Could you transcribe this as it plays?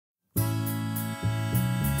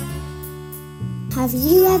Have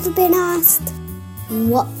you ever been asked,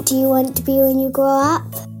 what do you want to be when you grow up?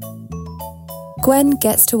 Gwen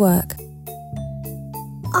gets to work.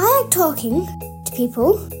 I like talking to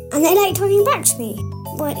people, and they like talking back to me.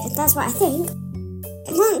 Well, that's what I think.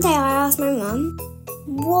 One day I asked my mum,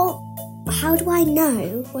 how do I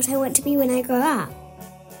know what I want to be when I grow up?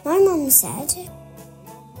 My mum said,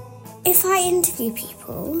 if I interview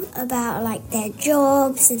people about like their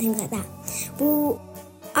jobs and things like that, well,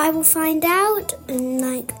 I will find out, and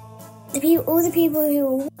like all the people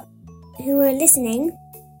who are listening,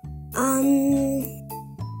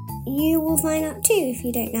 you will find out too if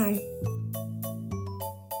you don't know.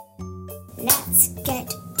 Let's get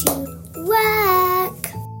to work.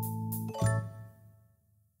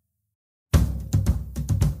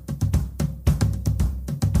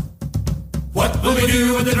 What will we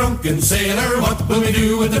do with the drunken sailor? What will we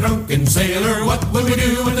do with the drunken sailor? What will we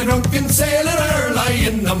do with the drunken sailor early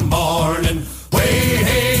in the morning? Way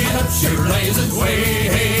hey, up she rises, way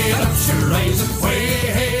hey, up she rises, way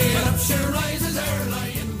hey, up she rises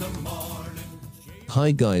early in the morning.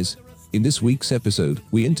 Hi guys, in this week's episode,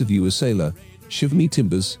 we interview a sailor, Shivmi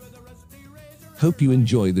Timbers. Hope you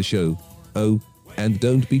enjoy the show. Oh, and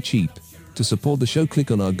don't be cheap. To support the show, click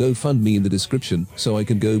on our GoFundMe in the description so I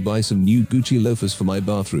can go buy some new Gucci loafers for my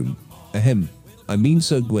bathroom. Ahem. I mean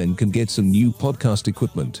so Gwen can get some new podcast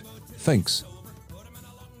equipment. Thanks.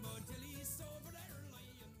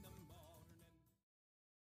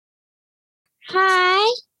 Hi.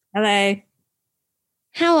 Hello.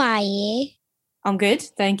 How are you? I'm good,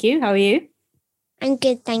 thank you. How are you? I'm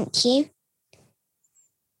good, thank you.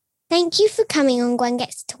 Thank you for coming on Gwen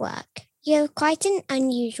Gets to Work. You have quite an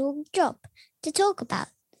unusual job to talk about,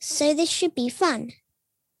 so this should be fun.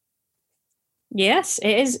 Yes,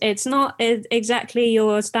 it is. It's not exactly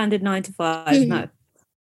your standard 9 to 5, no.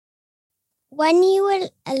 When you were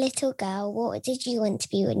a little girl, what did you want to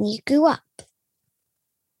be when you grew up?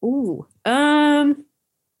 Ooh, I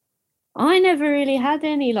never really had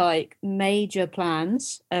any like major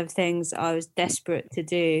plans of things I was desperate to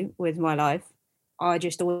do with my life. I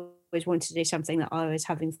just always wanted to do something that I was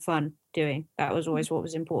having fun doing. That was always what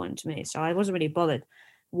was important to me. So I wasn't really bothered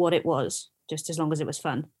what it was, just as long as it was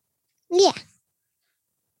fun. Yeah.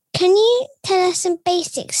 Can you tell us some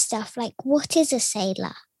basic stuff, like what is a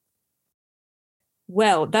sailor?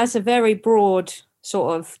 Well, that's a very broad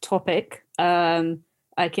sort of topic. I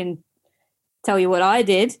can tell you what I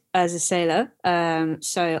did as a sailor.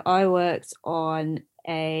 So I worked on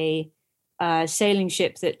a sailing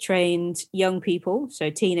ship that trained young people, so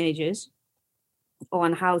teenagers,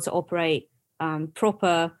 on how to operate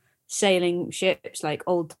proper sailing ships, like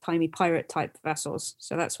old-timey pirate-type vessels.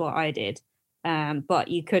 So that's what I did. But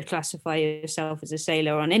you could classify yourself as a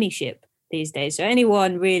sailor on any ship these days. So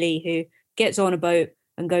anyone really who gets on a boat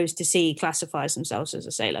and goes to sea classifies themselves as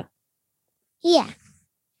a sailor. Yeah.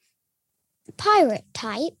 Pirate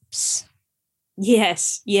types?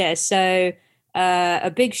 Yes. So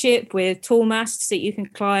a big ship with tall masts that you can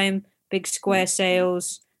climb, big square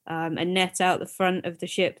sails, a net out the front of the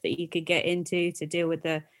ship that you could get into to deal with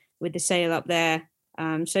the sail up there.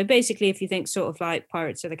 So basically, if you think sort of like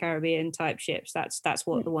Pirates of the Caribbean type ships, that's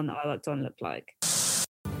what the one that I worked on looked like.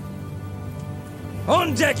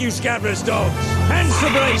 On deck, you scabrous dogs! Hands to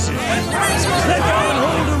braces! Let go and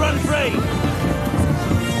hold to run free!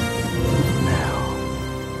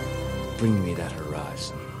 Now, bring me that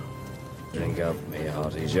horizon. Drink up, me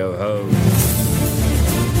hearty yo-ho.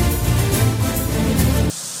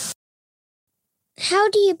 How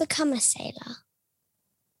do you become a sailor?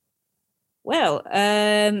 Well,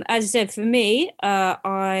 as I said, for me,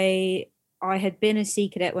 I had been a sea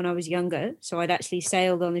cadet when I was younger, so I'd actually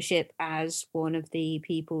sailed on the ship as one of the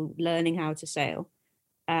people learning how to sail.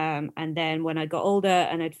 And then when I got older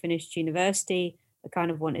and I'd finished university, I kind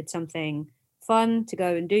of wanted something fun to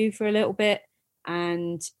go and do for a little bit.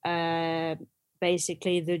 And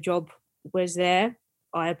basically the job was there.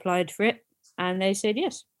 I applied for it and they said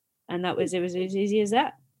yes. And it was as easy as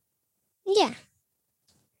that. Yeah.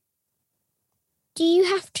 Do you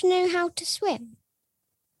have to know how to swim?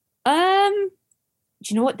 Do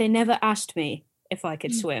you know what? They never asked me if I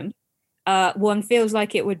could swim. One feels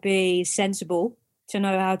like it would be sensible to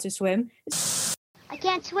know how to swim. I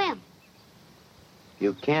can't swim.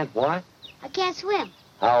 You can't what? I can't swim.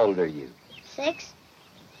 How old are you? 6.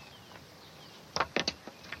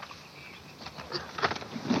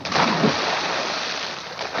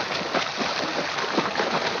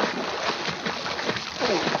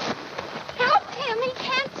 Help him, he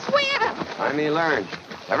can't swim. Time he learned.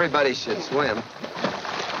 Everybody should swim.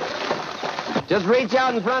 Just reach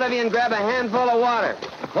out in front of you and grab a handful of water.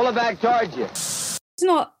 Pull it back towards you. it's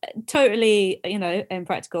not totally,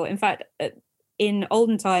 impractical. In fact, in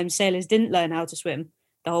olden times, sailors didn't learn how to swim.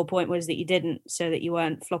 The whole point was that you didn't, so that you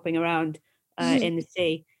weren't flopping around in the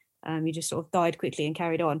sea. You just sort of died quickly and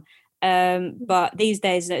carried on. But these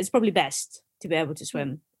days, it's probably best to be able to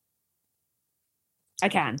swim. I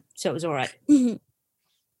can, so it was all right.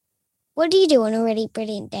 What do you do on a really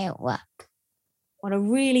brilliant day at work? On a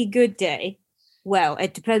really good day, well,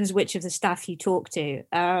 it depends which of the staff you talk to.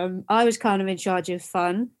 I was kind of in charge of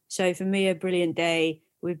fun. So for me, a brilliant day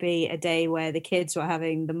would be a day where the kids were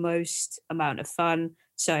having the most amount of fun.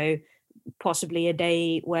 So possibly a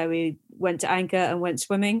day where we went to anchor and went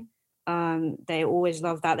swimming. They always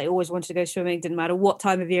loved that. They always wanted to go swimming. Didn't matter what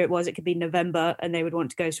time of year it was. It could be November and they would want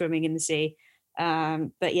to go swimming in the sea.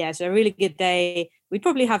 But yeah, so a really good day. We'd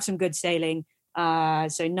probably have some good sailing.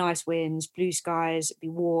 So nice winds, blue skies, it'd be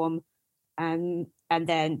warm. And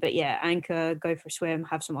then, but yeah, anchor, go for a swim,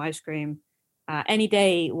 have some ice cream. Any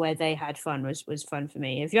day where they had fun was fun for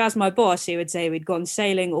me. If you ask my boss, he would say we'd gone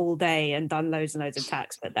sailing all day and done loads and loads of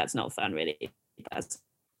tacks, but that's not fun really. That's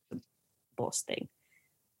the boss thing.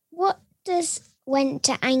 What does went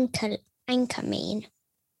to anchor mean?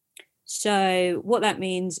 So what that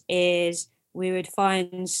means is we would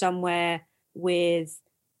find somewhere with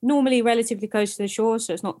normally relatively close to the shore,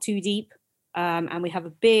 so it's not too deep. And we have a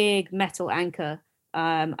big metal anchor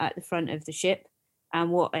at the front of the ship.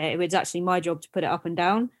 And it was actually my job to put it up and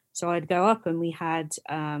down. So I'd go up and we had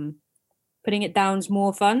putting it down's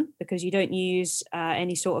more fun because you don't use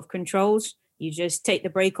any sort of controls. You just take the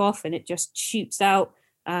brake off and it just shoots out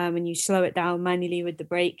and you slow it down manually with the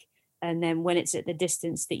brake. And then when it's at the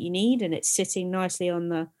distance that you need and it's sitting nicely on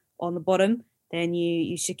the bottom, then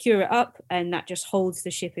you secure it up and that just holds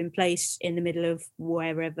the ship in place in the middle of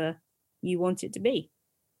wherever you want it to be,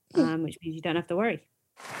 which means you don't have to worry.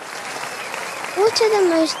 What are the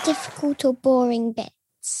most difficult or boring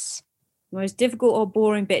bits? Most difficult or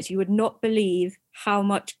boring bits, you would not believe how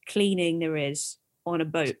much cleaning there is on a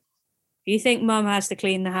boat. If you think mum has to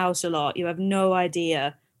clean the house a lot, you have no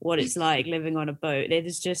idea what it's like living on a boat. It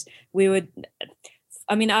is just,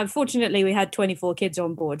 unfortunately we had 24 kids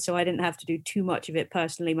on board, so I didn't have to do too much of it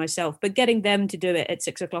personally myself, but getting them to do it at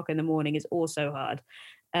 6 o'clock in the morning is also hard.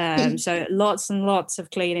 So lots and lots of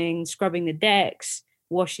cleaning, scrubbing the decks,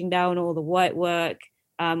 washing down all the white work,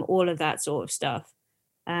 all of that sort of stuff.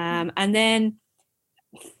 And then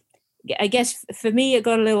I guess for me, it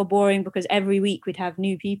got a little boring because every week we'd have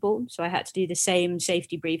new people. So I had to do the same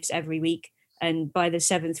safety briefs every week. And by the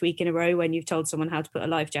 7th week in a row, when you've told someone how to put a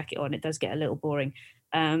life jacket on, it does get a little boring.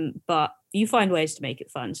 But you find ways to make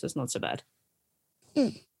it fun, so it's not so bad.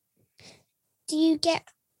 Do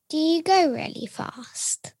you go really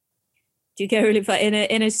fast? Do you go really fast?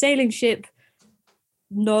 In a sailing ship,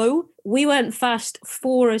 no. We went fast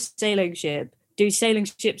for a sailing ship. Do sailing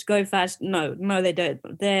ships go fast? No, they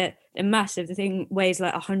don't. They're massive. The thing weighs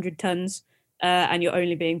like 100 tons, and you're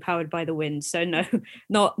only being powered by the wind. So no,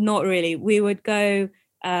 not really. We would go.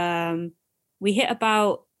 We hit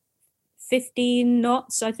about 15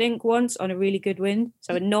 knots, I think, once on a really good wind.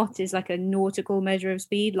 So a knot is like a nautical measure of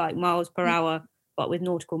speed, like miles per hour, but with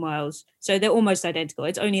nautical miles. So they're almost identical.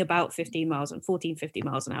 It's only about 15 miles an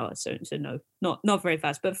hour. So no, not very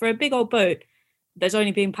fast. But for a big old boat that's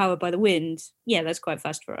only being powered by the wind, yeah, that's quite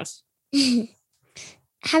fast for us.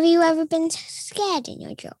 Have you ever been scared in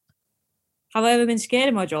your job? Have I ever been scared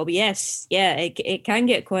in my job? Yes. Yeah, it can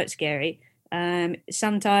get quite scary.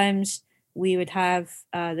 Sometimes we would have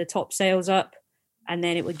the top sails up and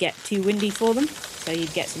then it would get too windy for them. So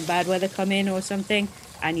you'd get some bad weather come in or something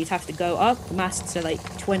and you'd have to go up. The masts are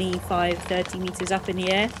like 25, 30 meters up in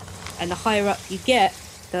the air. And the higher up you get,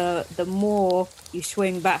 the more you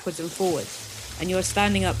swing backwards and forwards. And you're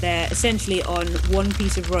standing up there essentially on one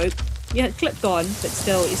piece of rope. You're clipped on, but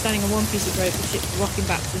still, you're standing on one piece of rope, the ship's rocking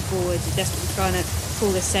backwards and forwards. You're desperately trying to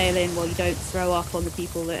pull the sail in while you don't throw up on the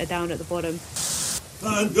people that are down at the bottom.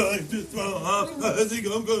 I'm going to throw up. I think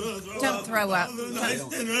I'm going to throw up. Don't throw up. The nice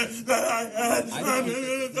dinner that I had. I'm going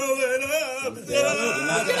to throw it up. You're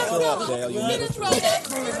not going to throw up, Dale. You're going to throw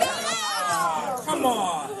up. Come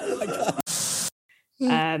on.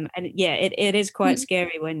 And yeah, it is quite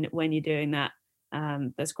scary when you're doing that.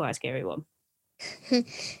 That's quite a scary one.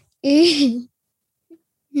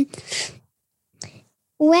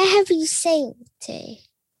 Where have you sailed to?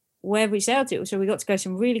 Where we sailed to, so we got to go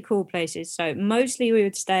some really cool places. So mostly we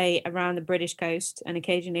would stay around the British coast and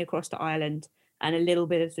occasionally across to Ireland and a little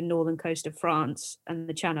bit of the northern coast of France and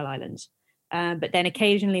the Channel Islands. But then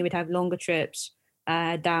occasionally we'd have longer trips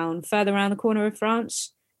down further around the corner of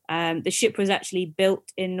France. The ship was actually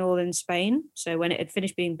built in northern Spain. So when it had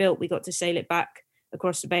finished being built, we got to sail it back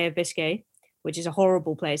across the Bay of Biscay. which is a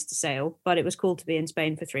horrible place to sail, but it was cool to be in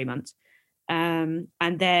Spain for 3 months. And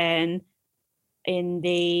then in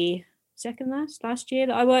the last year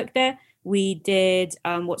that I worked there, we did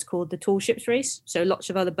what's called the tall ships race. So lots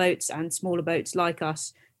of other boats and smaller boats like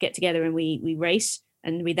us get together and we race.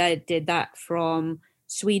 And we did that from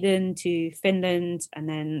Sweden to Finland, and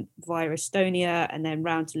then via Estonia, and then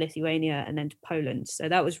round to Lithuania, and then to Poland. So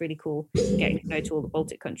that was really cool, getting to go to all the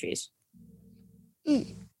Baltic countries.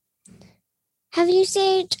 Have you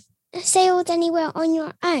sailed anywhere on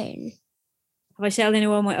your own? Have I sailed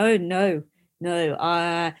anywhere on my own? No.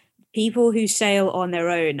 People who sail on their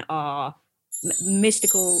own are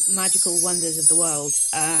mystical, magical wonders of the world.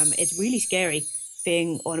 It's really scary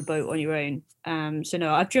being on a boat on your own. So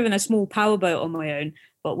no, I've driven a small power boat on my own,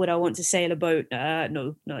 but would I want to sail a boat?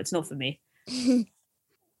 No, it's not for me.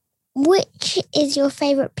 Which is your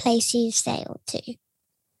favourite place you've sailed to?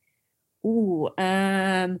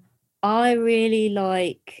 I really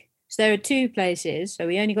like... So there are 2 places. So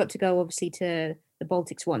we only got to go, obviously, to the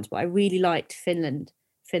Baltics once, but I really liked Finland.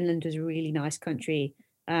 Finland was a really nice country.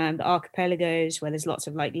 The archipelagos, where there's lots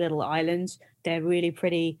of like little islands, they're really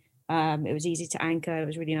pretty. It was easy to anchor. It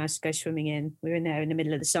was really nice to go swimming in. We were in there in the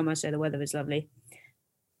middle of the summer, so the weather was lovely.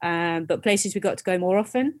 But places we got to go more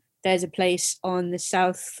often, there's a place on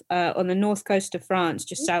the north coast of France,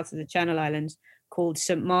 just south of the Channel Islands, called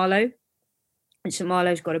St. Malo. And St.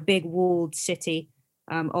 Malo's got a big walled city,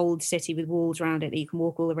 old city with walls around it that you can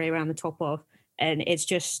walk all the way around the top of. And it's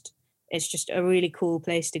just a really cool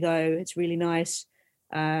place to go. It's really nice.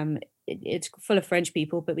 It's full of French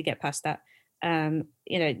people, but we get past that. You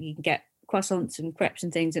can get croissants and crepes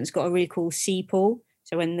and things, and it's got a really cool sea pool.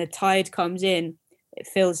 So when the tide comes in, it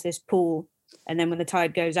fills this pool, and then when the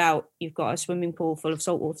tide goes out, you've got a swimming pool full of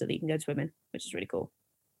salt water that you can go swim in, which is really cool.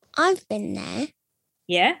 I've been there.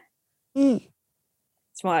 Yeah?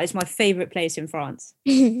 It's my favourite place in France.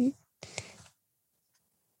 As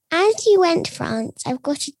you went to France, I've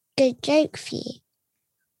got a good joke for you.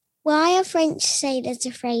 Why are French sailors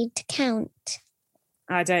afraid to count?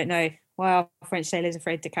 I don't know. Why are French sailors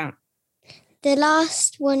afraid to count? The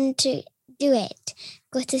last one to do it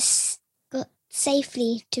got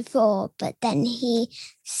safely to 4, but then he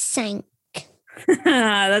sank.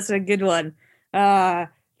 That's a good one. That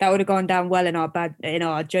would have gone down well in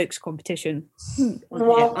our jokes competition.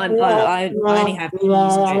 I only have these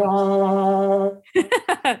jokes.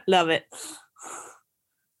 Love it.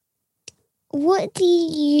 What do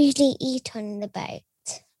you usually eat on the boat?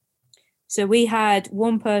 So we had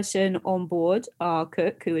one person on board, our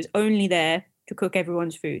cook, who was only there to cook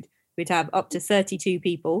everyone's food. We'd have up to 32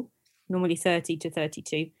 people, normally 30 to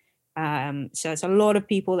 32. So it's a lot of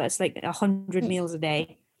people. That's like 100 meals a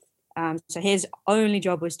day. So his only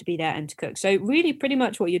job was to be there and to cook. So really pretty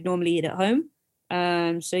much what you'd normally eat at home.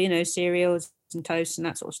 So, cereals and toast and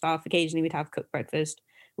that sort of stuff. Occasionally we'd have cooked breakfast.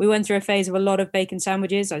 We went through a phase of a lot of bacon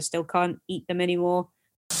sandwiches. I still can't eat them anymore.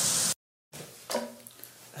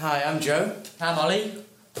 Hi, I'm Joe. I'm Ollie.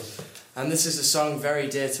 And this is a song very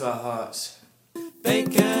dear to our hearts.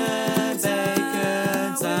 Bacon,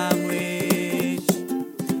 bacon sandwich.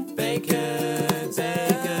 Bacon,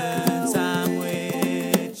 bacon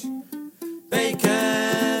sandwich.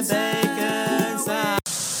 Bacon, bacon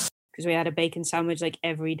sandwich. Because we had a bacon sandwich like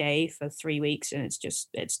every day for 3 weeks, and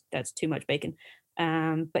that's too much bacon.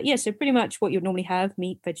 But yeah, so pretty much what you'd normally have: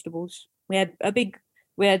 meat, vegetables. We had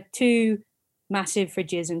 2 massive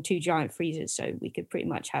fridges and 2 giant freezers, so we could pretty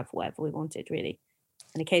much have whatever we wanted, really.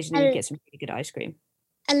 And occasionally we'd get some really good ice cream.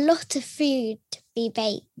 A lot of food to be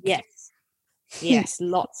baked. Yes,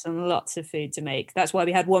 lots and lots of food to make. That's why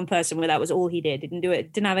we had one person where that was all he did.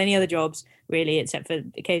 Didn't have any other jobs really, except for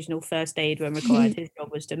occasional first aid when required. His job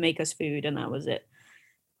was to make us food, and that was it.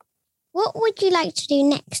 What would you like to do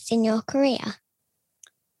next in your career?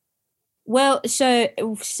 Well, so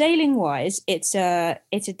sailing wise, it's a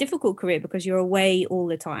difficult career because you're away all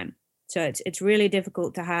the time. So it's really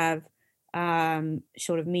difficult to have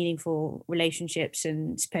sort of meaningful relationships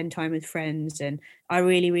and spend time with friends. And I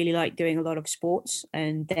really, really like doing a lot of sports,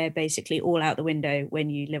 and they're basically all out the window when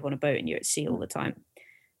you live on a boat and you're at sea all the time.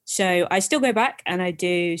 So I still go back and I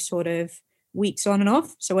do sort of weeks on and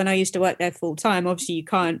off. So when I used to work there full time, obviously you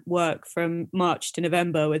can't work from March to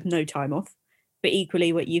November with no time off. But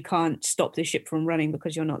equally, you can't stop the ship from running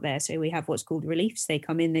because you're not there. So we have what's called reliefs. They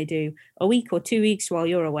come in, they do a week or 2 weeks while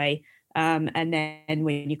you're away. And then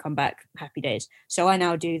when you come back, happy days. So I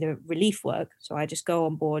now do the relief work. So I just go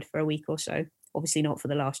on board for a week or so. Obviously not for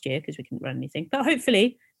the last year because we couldn't run anything. But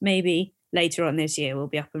hopefully, maybe later on this year, we'll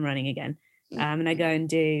be up and running again. And I go and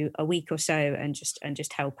do a week or so and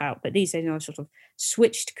just help out. But these days, I've sort of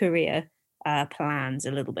switched career plans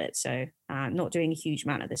a little bit. So not doing a huge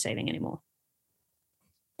amount of the sailing anymore.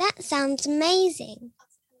 That sounds amazing.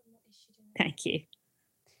 Thank you.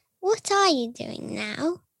 What are you doing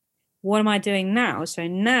now? What am I doing now? So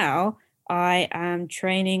now I am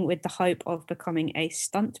training with the hope of becoming a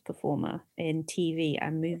stunt performer in TV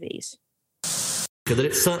and movies. That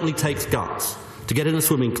it certainly takes guts to get in a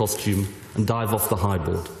swimming costume and dive off the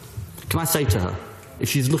highboard. Can I say to her, if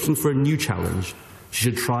she's looking for a new challenge, she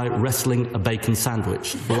should try wrestling a bacon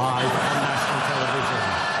sandwich live on national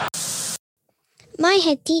television. My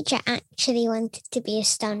head teacher actually wanted to be a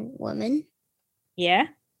stunt woman. Yeah?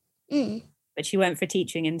 Mm. But she went for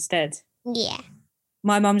teaching instead. Yeah.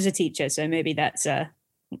 My mum's a teacher, so maybe that's a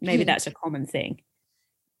common thing.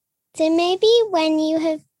 So maybe when you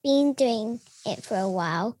have been doing it for a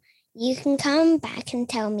while, you can come back and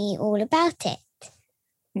tell me all about it.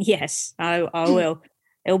 Yes, I will.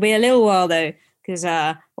 It'll be a little while though, because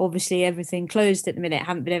obviously everything closed at the minute. I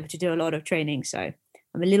haven't been able to do a lot of training, so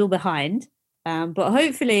I'm a little behind. But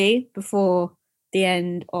hopefully before the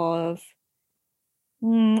end of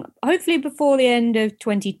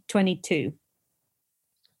 2022.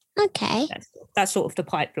 Okay. That's sort of the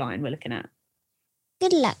pipeline we're looking at.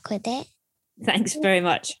 Good luck with it. Thanks very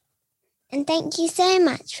much. And thank you so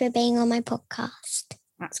much for being on my podcast.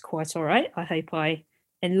 That's quite all right. I hope I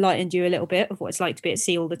enlightened you a little bit of what it's like to be at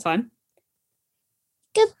sea all the time.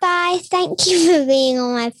 Goodbye. Thank you for being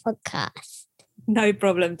on my podcast. No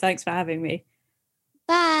problem. Thanks for having me.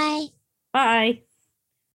 Bye. Bye.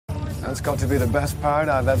 That's got to be the best pirate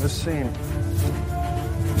I've ever seen.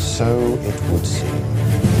 So it would seem.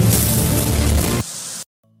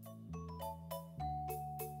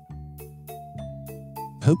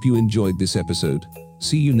 Hope you enjoyed this episode.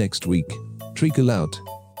 See you next week. Treacle out.